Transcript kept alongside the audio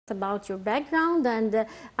about your background, and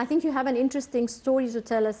I think you have an interesting story to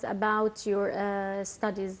tell us about your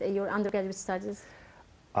studies, your undergraduate studies.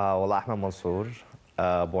 Well, Ahmed Mansour,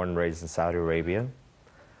 born and raised in Saudi Arabia.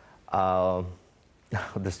 The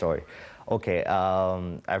story. Okay,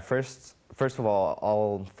 first of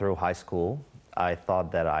all through high school, I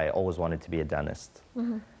thought that I always wanted to be a dentist.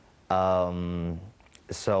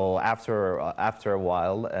 So after a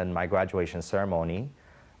while, in my graduation ceremony,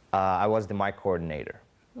 I was the mic coordinator.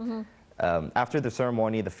 After the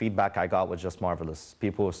ceremony, the feedback I got was just marvelous.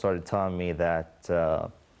 People started telling me that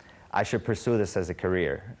I should pursue this as a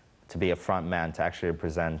career, to be a front man, to actually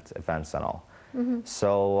present events and all.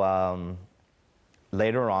 So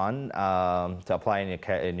later on, to apply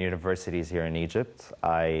in universities here in Egypt,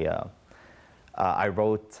 I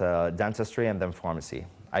wrote dentistry and then pharmacy.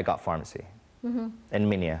 I got pharmacy in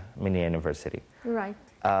Minya University. Right.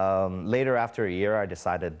 Later, after a year, I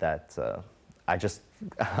decided that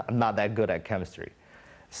I'm not that good at chemistry.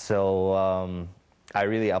 So I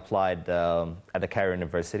really applied at the Cairo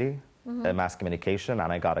University, mass communication,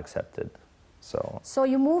 and I got accepted. So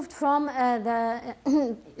you moved from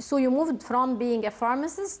being a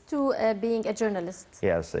pharmacist to being a journalist.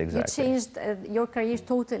 Yes, exactly. You changed your career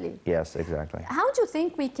totally. Yes, exactly. How do you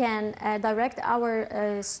think we can direct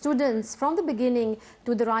our students from the beginning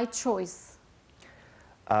to the right choice?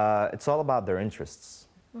 It's all about their interests.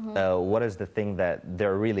 What is the thing that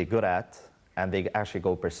they're really good at, and they actually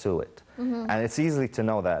go pursue it. And it's easy to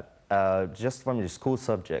know that just from your school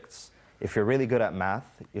subjects. If you're really good at math,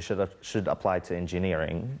 you should apply to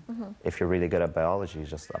engineering. If you're really good at biology,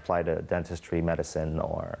 just apply to dentistry, medicine,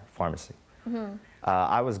 or pharmacy.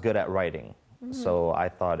 I was good at writing, so I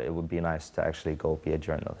thought it would be nice to actually go be a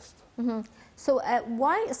journalist. So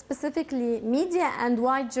why specifically media and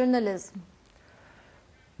why journalism?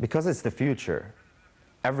 Because it's the future.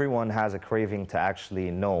 Everyone has a craving to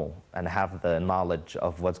actually know and have the knowledge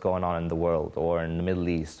of what's going on in the world, or in the Middle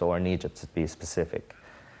East, or in Egypt, to be specific.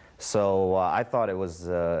 So I thought it was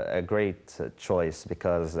a great choice,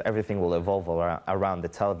 because everything will evolve around the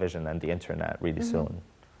television and the internet really soon.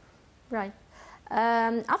 Right.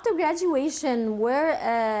 After graduation,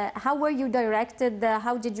 how were you directed?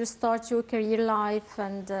 How did you start your career life?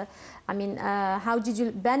 And how did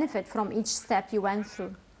you benefit from each step you went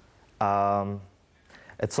through?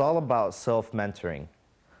 It's all about self-mentoring.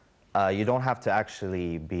 You don't have to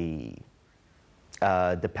actually be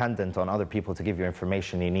dependent on other people to give you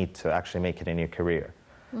information you need to actually make it in your career.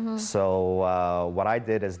 So what I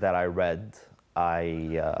did is that I read,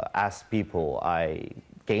 I asked people, I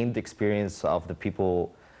gained experience of the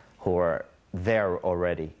people who are there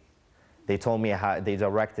already. They told me they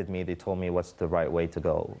directed me, they told me what's the right way to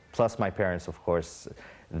go. Plus my parents, of course,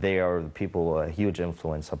 they are the people, a huge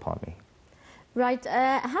influence upon me. Right.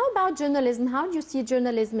 How about journalism? How do you see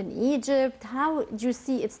journalism in Egypt? How do you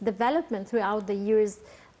see its development throughout the years?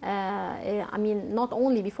 Not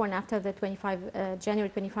only before and after the January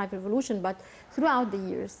 25 revolution, but throughout the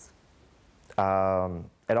years.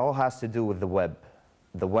 It all has to do with the web.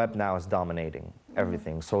 The web now is dominating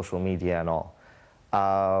everything, social media and all.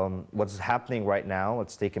 What's happening right now,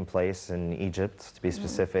 what's taking place in Egypt, to be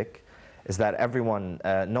specific, is that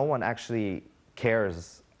no one actually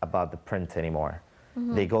cares about the print anymore.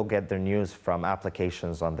 They go get their news from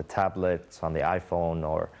applications on the tablets, on the iPhone,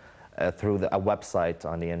 or through a website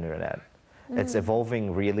on the internet. It's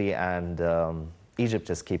evolving really, and Egypt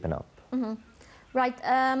is keeping up. Right.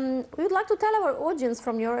 We would like to tell our audience,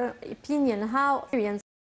 from your opinion,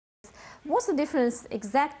 what's the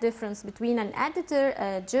exact difference between an editor,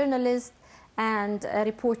 a journalist, and a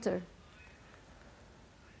reporter?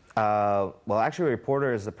 Well, actually, a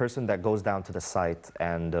reporter is the person that goes down to the site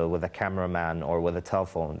and with a cameraman or with a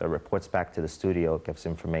telephone that reports back to the studio, gives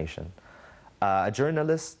information. A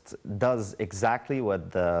journalist does exactly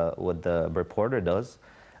what the reporter does,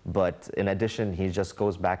 but in addition, he just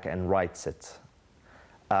goes back and writes it.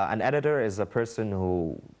 An editor is a person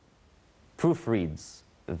who proofreads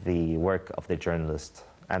the work of the journalist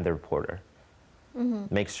and the reporter.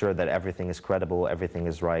 Makes sure that everything is credible, everything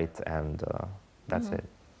is right, and that's it.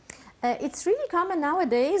 It's really common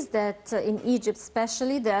nowadays that in Egypt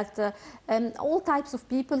especially that all types of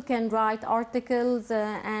people can write articles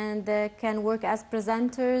and can work as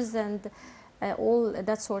presenters and all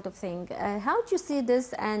that sort of thing. How do you see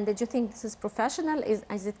this, and do you think this is professional?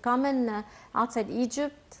 Is it common outside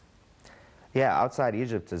Egypt? Yeah, outside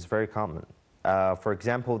Egypt is very common. For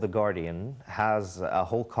example, The Guardian has a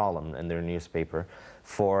whole column in their newspaper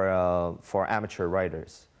for amateur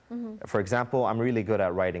writers. For example, I'm really good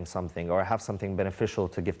at writing something, or I have something beneficial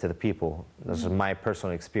to give to the people. This is my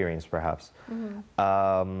personal experience, perhaps.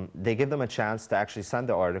 They give them a chance to actually send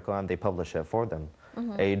the article, and they publish it for them.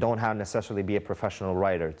 You don't have necessarily be a professional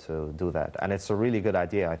writer to do that. And it's a really good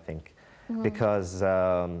idea, I think, because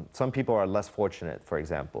some people are less fortunate, for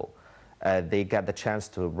example. They get the chance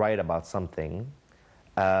to write about something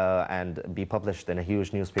and be published in a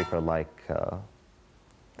huge newspaper like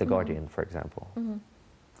The Guardian, for example.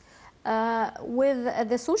 With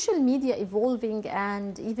the social media evolving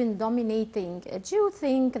and even dominating, do you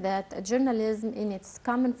think that journalism in its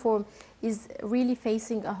common form is really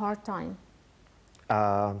facing a hard time?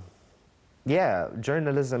 Yeah,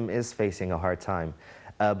 journalism is facing a hard time.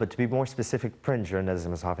 But to be more specific, print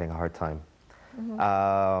journalism is having a hard time.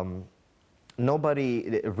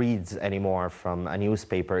 Nobody reads anymore from a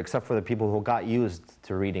newspaper, except for the people who got used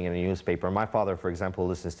to reading in a newspaper. My father, for example,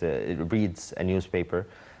 reads a newspaper.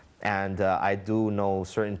 And I do know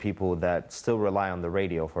certain people that still rely on the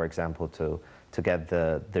radio, for example, to get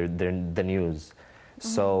the news.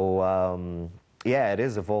 So, yeah, it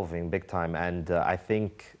is evolving big time. And I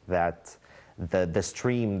think that the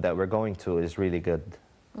stream that we're going to is really good.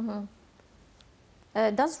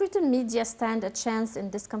 Does written media stand a chance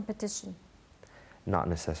in this competition? Not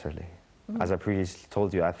necessarily. As I previously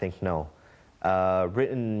told you, I think no.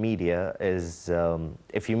 Written media is,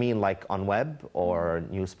 if you mean like on web or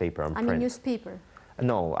newspaper and print. I mean newspaper.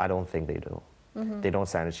 No, I don't think they do. They don't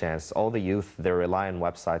stand a chance. All the youth, they rely on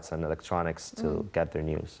websites and electronics to get their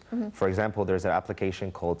news. For example, there's an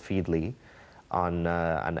application called Feedly,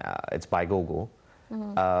 it's by Google.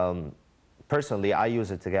 Personally, I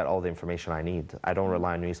use it to get all the information I need. I don't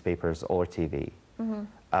rely on newspapers or TV.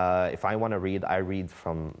 If I want to read, I read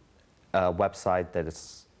from a website that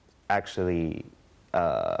is actually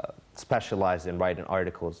specialized in writing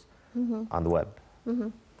articles on the web.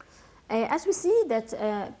 As we see that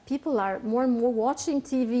people are more and more watching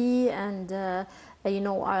TV and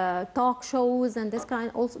talk shows and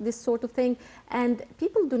this sort of thing, and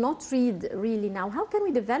people do not read really now. How can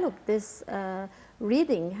we develop this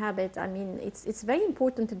reading habit? I mean, it's very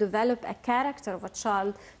important to develop a character of a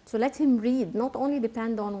child, to let him read, not only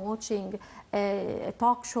depend on watching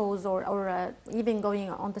talk shows or even going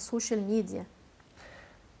on the social media.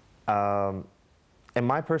 In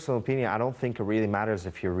my personal opinion, I don't think it really matters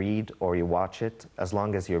if you read or you watch it, as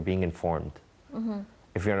long as you're being informed.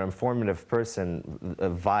 If you're an informative person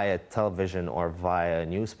via television or via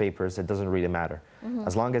newspapers, it doesn't really matter,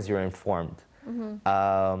 as long as you're informed.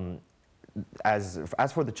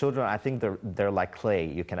 As for the children, I think they're like clay.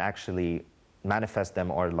 You can actually manifest them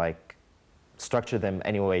or like structure them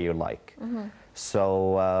any way you like.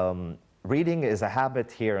 So reading is a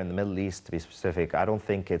habit here in the Middle East, to be specific. I don't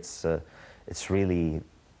think it's really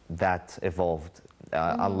that evolved,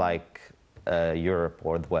 unlike Europe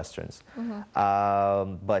or the Westerns.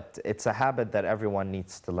 But it's a habit that everyone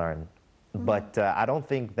needs to learn. But I don't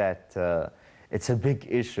think that it's a big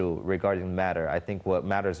issue regarding the matter. I think what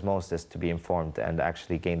matters most is to be informed and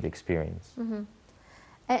actually gain the experience.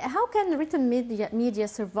 How can written media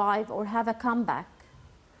survive or have a comeback?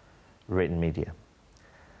 Written media.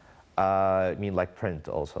 I mean like print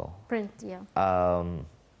also? Print, yeah.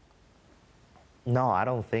 No, I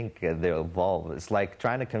don't think they'll evolve. It's like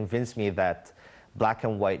trying to convince me that black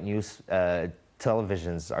and white news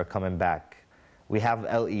televisions are coming back. We have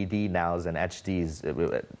LED nows and HDs.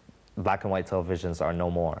 Black and white televisions are no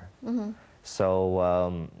more.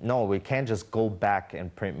 So, no, we can't just go back in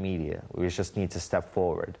print media. We just need to step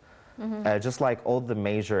forward. Just like all the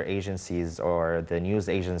major agencies or the news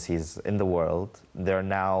agencies in the world, they're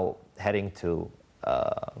now heading to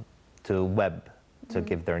web to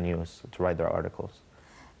give their news, to write their articles.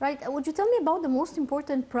 Right. Would you tell me about the most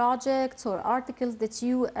important projects or articles that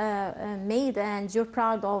you made and you're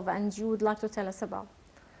proud of and you would like to tell us about?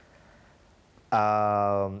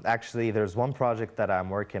 Actually, there's one project that I'm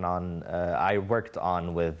working on. I worked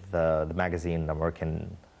on with the magazine I'm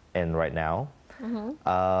working in right now.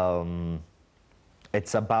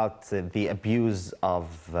 It's about the abuse of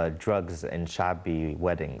drugs in shabby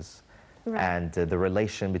weddings. Right. And the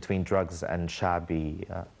relation between drugs and shabby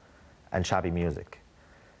music.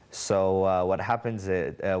 So what happened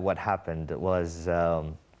was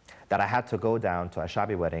that I had to go down to a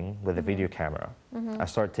shabby wedding with a video camera. I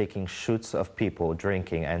started taking shoots of people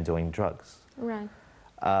drinking and doing drugs. Right.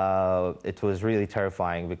 It was really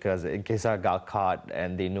terrifying because in case I got caught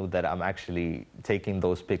and they knew that I'm actually taking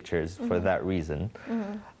those pictures for that reason.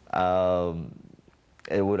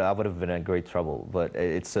 I would have been in great trouble. But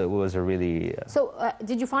it was a really... So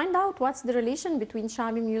did you find out what's the relation between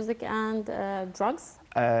Shabi music and drugs?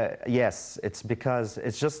 Yes, it's because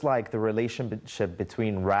it's just like the relationship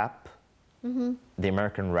between rap, the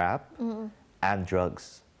American rap, and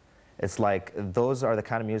drugs. It's like those are the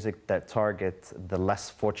kind of music that target the less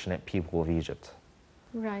fortunate people of Egypt.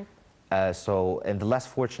 Right. So in the less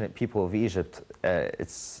fortunate people of Egypt,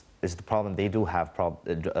 it's the problem. They do have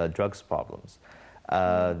drugs problems.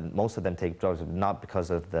 Most of them take drugs not because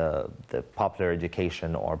of the popular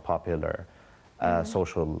education or popular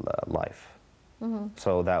social life.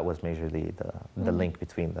 So that was majorly the link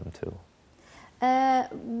between them two.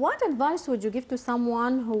 What advice would you give to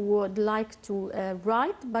someone who would like to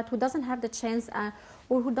write but who doesn't have the chance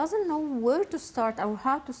or who doesn't know where to start or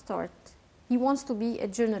how to start? He wants to be a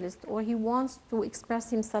journalist or he wants to express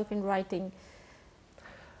himself in writing.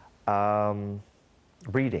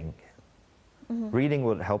 Reading. Reading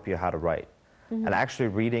will help you how to write. And actually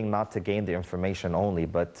reading not to gain the information only,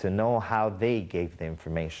 but to know how they gave the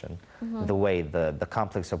information, the way, the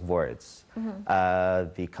complex of words,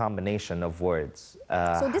 the combination of words.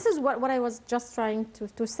 So this is what I was just trying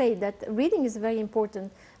to say, that reading is very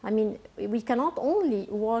important. I mean, we cannot only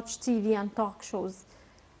watch TV and talk shows.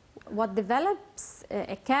 What develops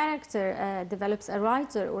a character, develops a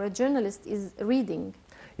writer or a journalist is reading.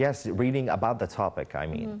 Yes, reading about the topic, I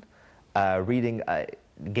mean. Reading,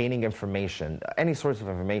 gaining information, any source of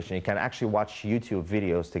information. You can actually watch YouTube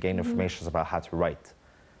videos to gain information about how to write.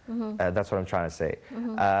 That's what I'm trying to say.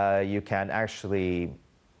 You can actually,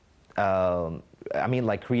 I mean,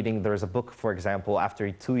 like reading, there's a book, for example, after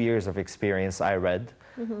 2 years of experience I read.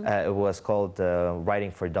 It was called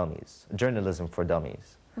Writing for Dummies, Journalism for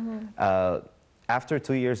Dummies. After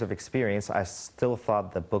 2 years of experience, I still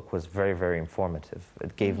thought the book was very, very informative.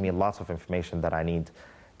 It gave me lots of information that I need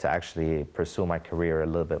to actually pursue my career a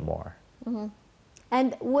little bit more.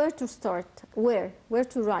 And where to start? Where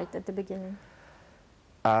to write at the beginning?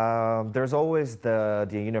 There's always the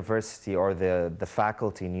university or the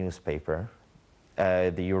faculty newspaper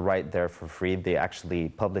that you write there for free. They actually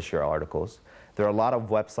publish your articles. There are a lot of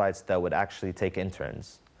websites that would actually take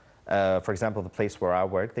interns. For example, the place where I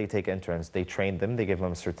work, they take interns. They train them. They give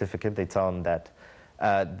them a certificate. They tell them that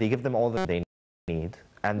they give them all that they need.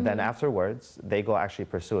 And then afterwards, they go actually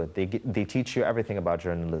pursue it. They teach you everything about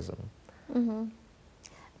journalism. Do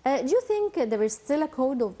you think there is still a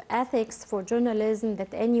code of ethics for journalism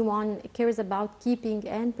that anyone cares about keeping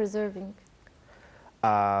and preserving?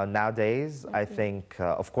 Nowadays, I think,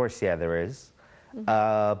 of course, yeah, there is.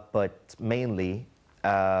 But mainly,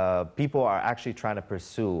 people are actually trying to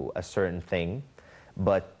pursue a certain thing,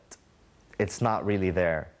 but it's not really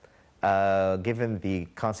there. Given the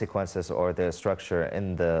consequences or the structure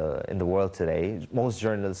in the world today, most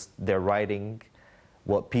journalists, they're writing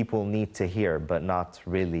what people need to hear, but not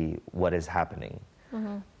really what is happening.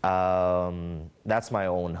 That's my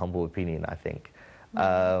own humble opinion, I think.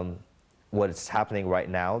 What is happening right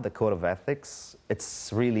now, the code of ethics,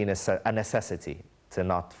 it's really a necessity to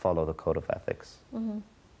not follow the code of ethics.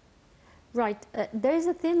 Right. There is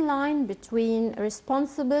a thin line between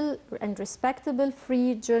responsible and respectable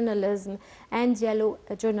free journalism and yellow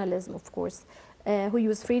journalism, of course, who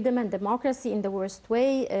use freedom and democracy in the worst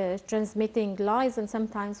way, transmitting lies and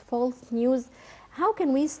sometimes false news. How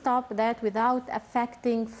can we stop that without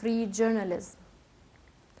affecting free journalism?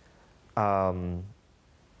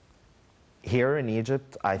 Here in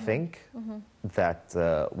Egypt, I think that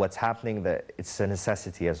what's happening, that it's a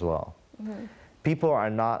necessity as well. People are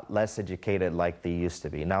not less educated like they used to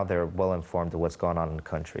be. Now they're well informed of what's going on in the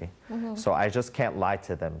country. So I just can't lie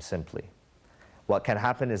to them simply. What can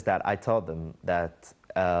happen is that I tell them that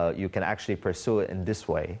you can actually pursue it in this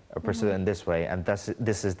way, or pursue it in this way, and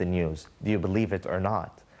this is the news. Do you believe it or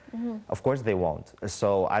not? Of course they won't.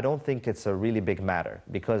 So I don't think it's a really big matter,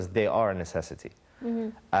 because they are a necessity.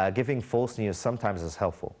 Giving false news sometimes is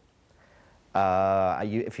helpful.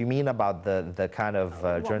 If you mean about the kind of...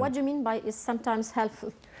 what do you mean by is sometimes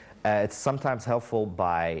helpful? It's sometimes helpful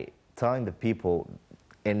by telling the people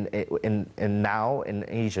now in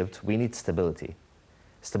Egypt, we need stability.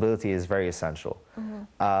 Stability is very essential.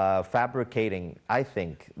 Fabricating, I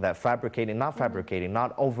think that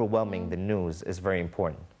not overwhelming the news is very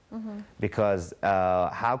important. Because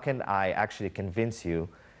how can I actually convince you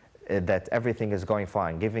that everything is going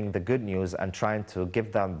fine? Giving the good news and trying to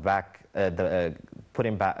give them back,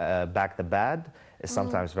 putting back the bad is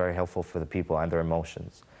sometimes very helpful for the people and their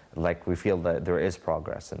emotions. Like we feel that there is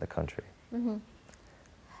progress in the country.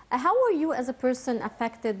 How were you as a person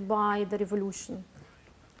affected by the revolution?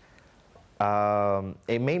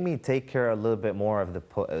 It made me take care a little bit more of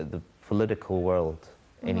the political world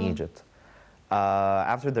in Egypt.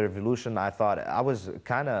 After the revolution, I thought I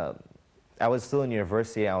was still in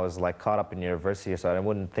university. I was like caught up in university, so I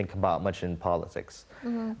wouldn't think about much in politics.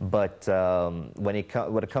 But when it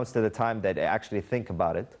comes to the time that I actually think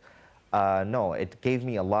about it, no, it gave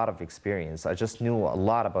me a lot of experience. I just knew a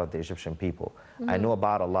lot about the Egyptian people. I knew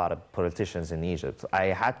about a lot of politicians in Egypt. I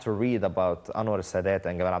had to read about Anwar Sadat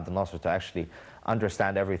and Gamal Abdel Nasser to actually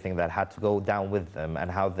understand everything that had to go down with them and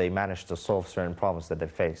how they managed to solve certain problems that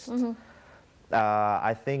they faced.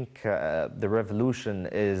 I think the revolution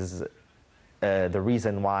is the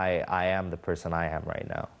reason why I am the person I am right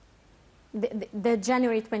now. The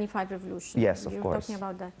January 25 revolution. Yes, of course. You're talking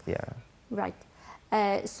about that. Yeah. Right.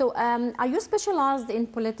 So are you specialized in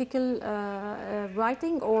political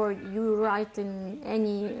writing, or you write in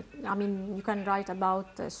any, I mean, you can write about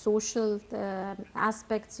social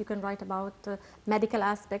aspects, you can write about medical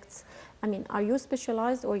aspects. I mean, are you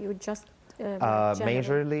specialized, or you just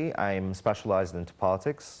majorly, I'm specialized into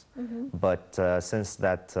politics, but since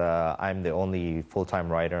that I'm the only full-time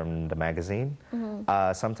writer in the magazine,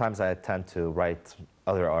 sometimes I tend to write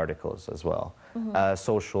other articles as well.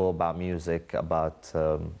 Social, about music, about,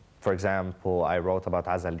 for example, I wrote about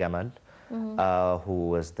Azal Gamal, who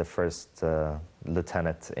was the first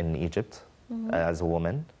lieutenant in Egypt as a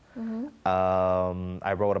woman.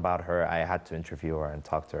 I wrote about her. I had to interview her and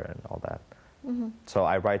talk to her and all that. So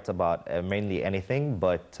I write about mainly anything,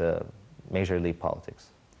 but majorly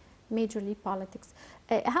politics. Majorly politics.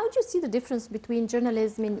 How do you see the difference between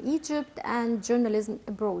journalism in Egypt and journalism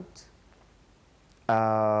abroad?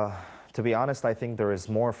 To be honest, I think there is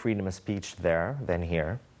more freedom of speech there than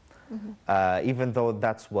here. Even though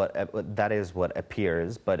that is what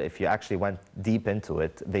appears, but if you actually went deep into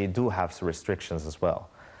it, they do have some restrictions as well.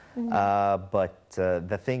 But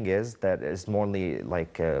the thing is that is morely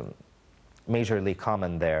like majorly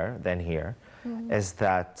common there than here, is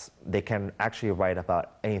that they can actually write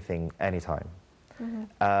about anything, anytime.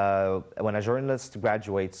 When a journalist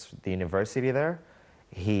graduates the university there,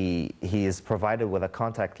 he is provided with a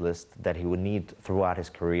contact list that he would need throughout his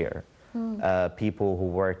career. People who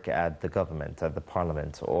work at the government, at the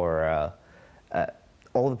parliament, or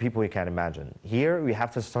all the people you can imagine. Here, we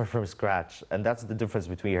have to start from scratch, and that's the difference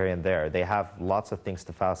between here and there. They have lots of things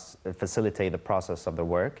to facilitate the process of the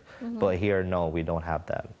work, but here, no, we don't have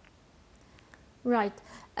that. Right.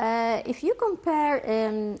 If you compare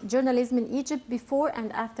journalism in Egypt before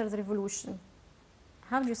and after the revolution,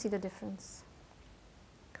 how do you see the difference?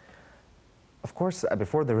 Of course,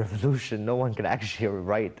 before the revolution, no one could actually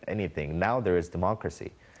write anything. Now there is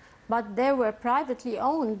democracy. But they were privately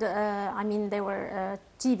owned. I mean, there were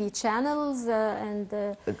TV channels and...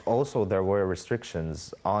 Also, there were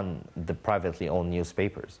restrictions on the privately owned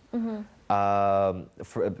newspapers. To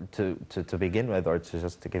begin with, or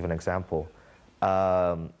just to give an example,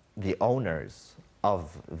 the owners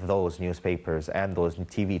of those newspapers and those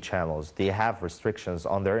TV channels, they have restrictions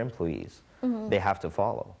on their employees. They have to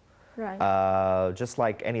follow. Right. Just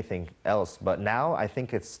like anything else. But now I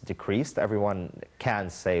think it's decreased. Everyone can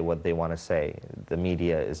say what they want to say. The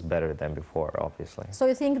media is better than before, obviously. So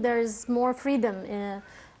you think there is more freedom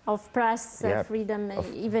of press, freedom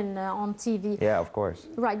even on TV? Yeah, of course.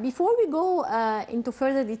 Right. Before we go into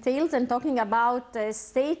further details and talking about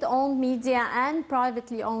state-owned media and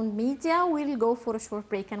privately owned media, we'll go for a short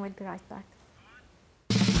break and we'll be right back.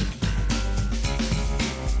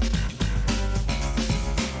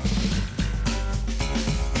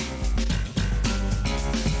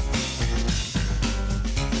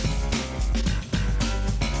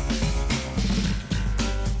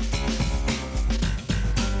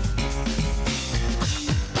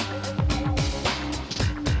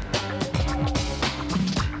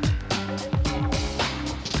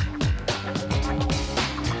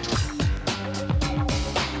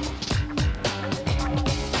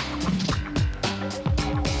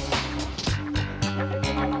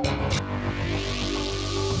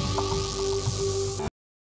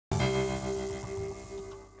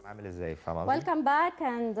 Welcome back,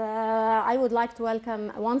 and I would like to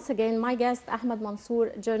welcome once again my guest, Ahmed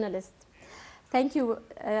Mansour, journalist. Thank you,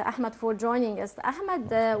 Ahmed, for joining us.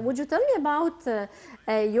 Ahmed, would you tell me about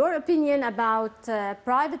your opinion about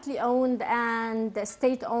privately owned and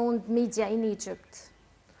state-owned media in Egypt?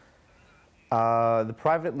 The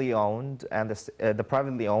privately owned and the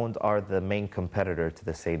privately owned are the main competitor to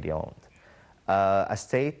the state-owned. A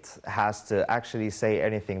state has to actually say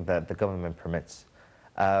anything that the government permits.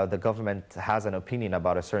 The government has an opinion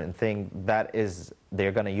about a certain thing, that is,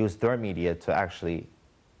 they're going to use their media to actually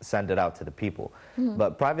send it out to the people.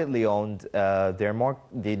 But privately owned,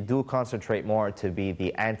 they do concentrate more to be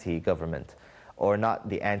the anti-government, or not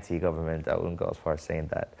the anti-government, I wouldn't go as far as saying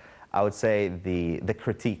that. I would say the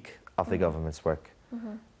critique of the government's work.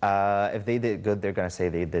 If they did good, they're going to say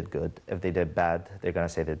they did good. If they did bad, they're going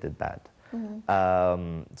to say they did bad.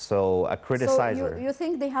 So a criticizer... So you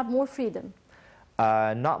think they have more freedom?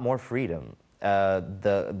 Not more freedom.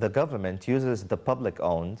 The government uses the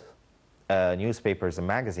public-owned newspapers and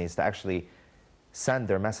magazines to actually send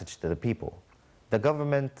their message to the people. The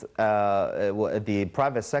government, the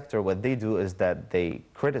private sector, what they do is that they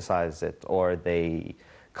criticize it or they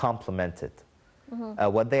compliment it.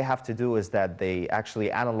 What they have to do is that they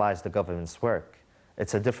actually analyze the government's work.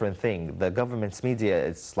 It's a different thing. The government's media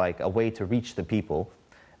is like a way to reach the people,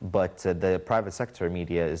 but the private sector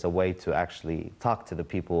media is a way to actually talk to the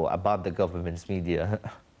people about the government's media,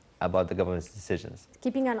 about the government's decisions.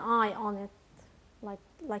 Keeping an eye on it,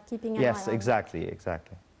 like keeping an eye on it. Yes, exactly,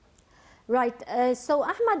 exactly. Right. So,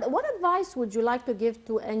 Ahmed, what advice would you like to give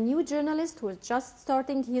to a new journalist who is just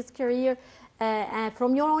starting his career,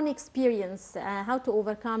 from your own experience, how to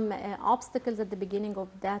overcome obstacles at the beginning of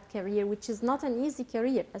that career, which is not an easy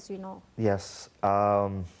career, as you know? Yes.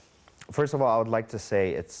 First of all, I would like to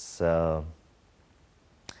say it's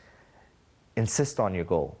insist on your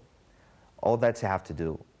goal. All that you have to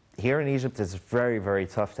do. Here in Egypt, it's very, very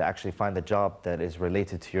tough to actually find a job that is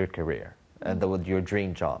related to your career and your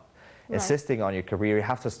dream job. Right. Insisting on your career, you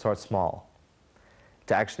have to start small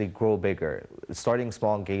to actually grow bigger. Starting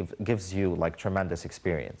small gives you like tremendous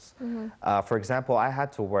experience. For example, I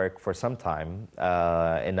had to work for some time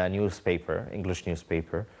in a newspaper, English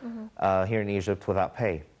newspaper, here in Egypt without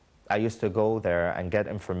pay. I used to go there and get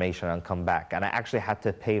information and come back, and I actually had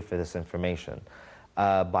to pay for this information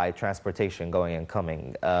by transportation going and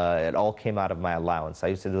coming. It all came out of my allowance. I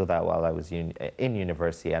used to do that while I was in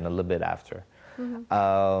university and a little bit after.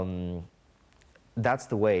 That's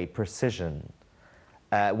the way, precision.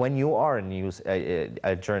 When you are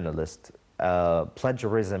a journalist,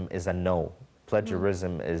 plagiarism is a no.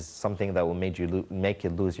 Plagiarism is something that will make you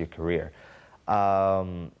lose your career.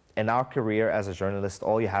 In our career as a journalist,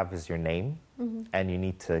 all you have is your name, and you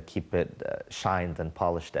need to keep it shined and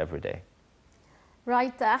polished every day.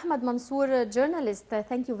 Right. Ahmed Mansour, journalist,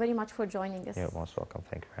 thank you very much for joining us. You're most welcome.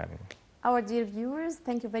 Thank you for having me. Our dear viewers,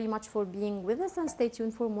 thank you very much for being with us, and stay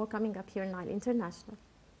tuned for more coming up here on Nile International.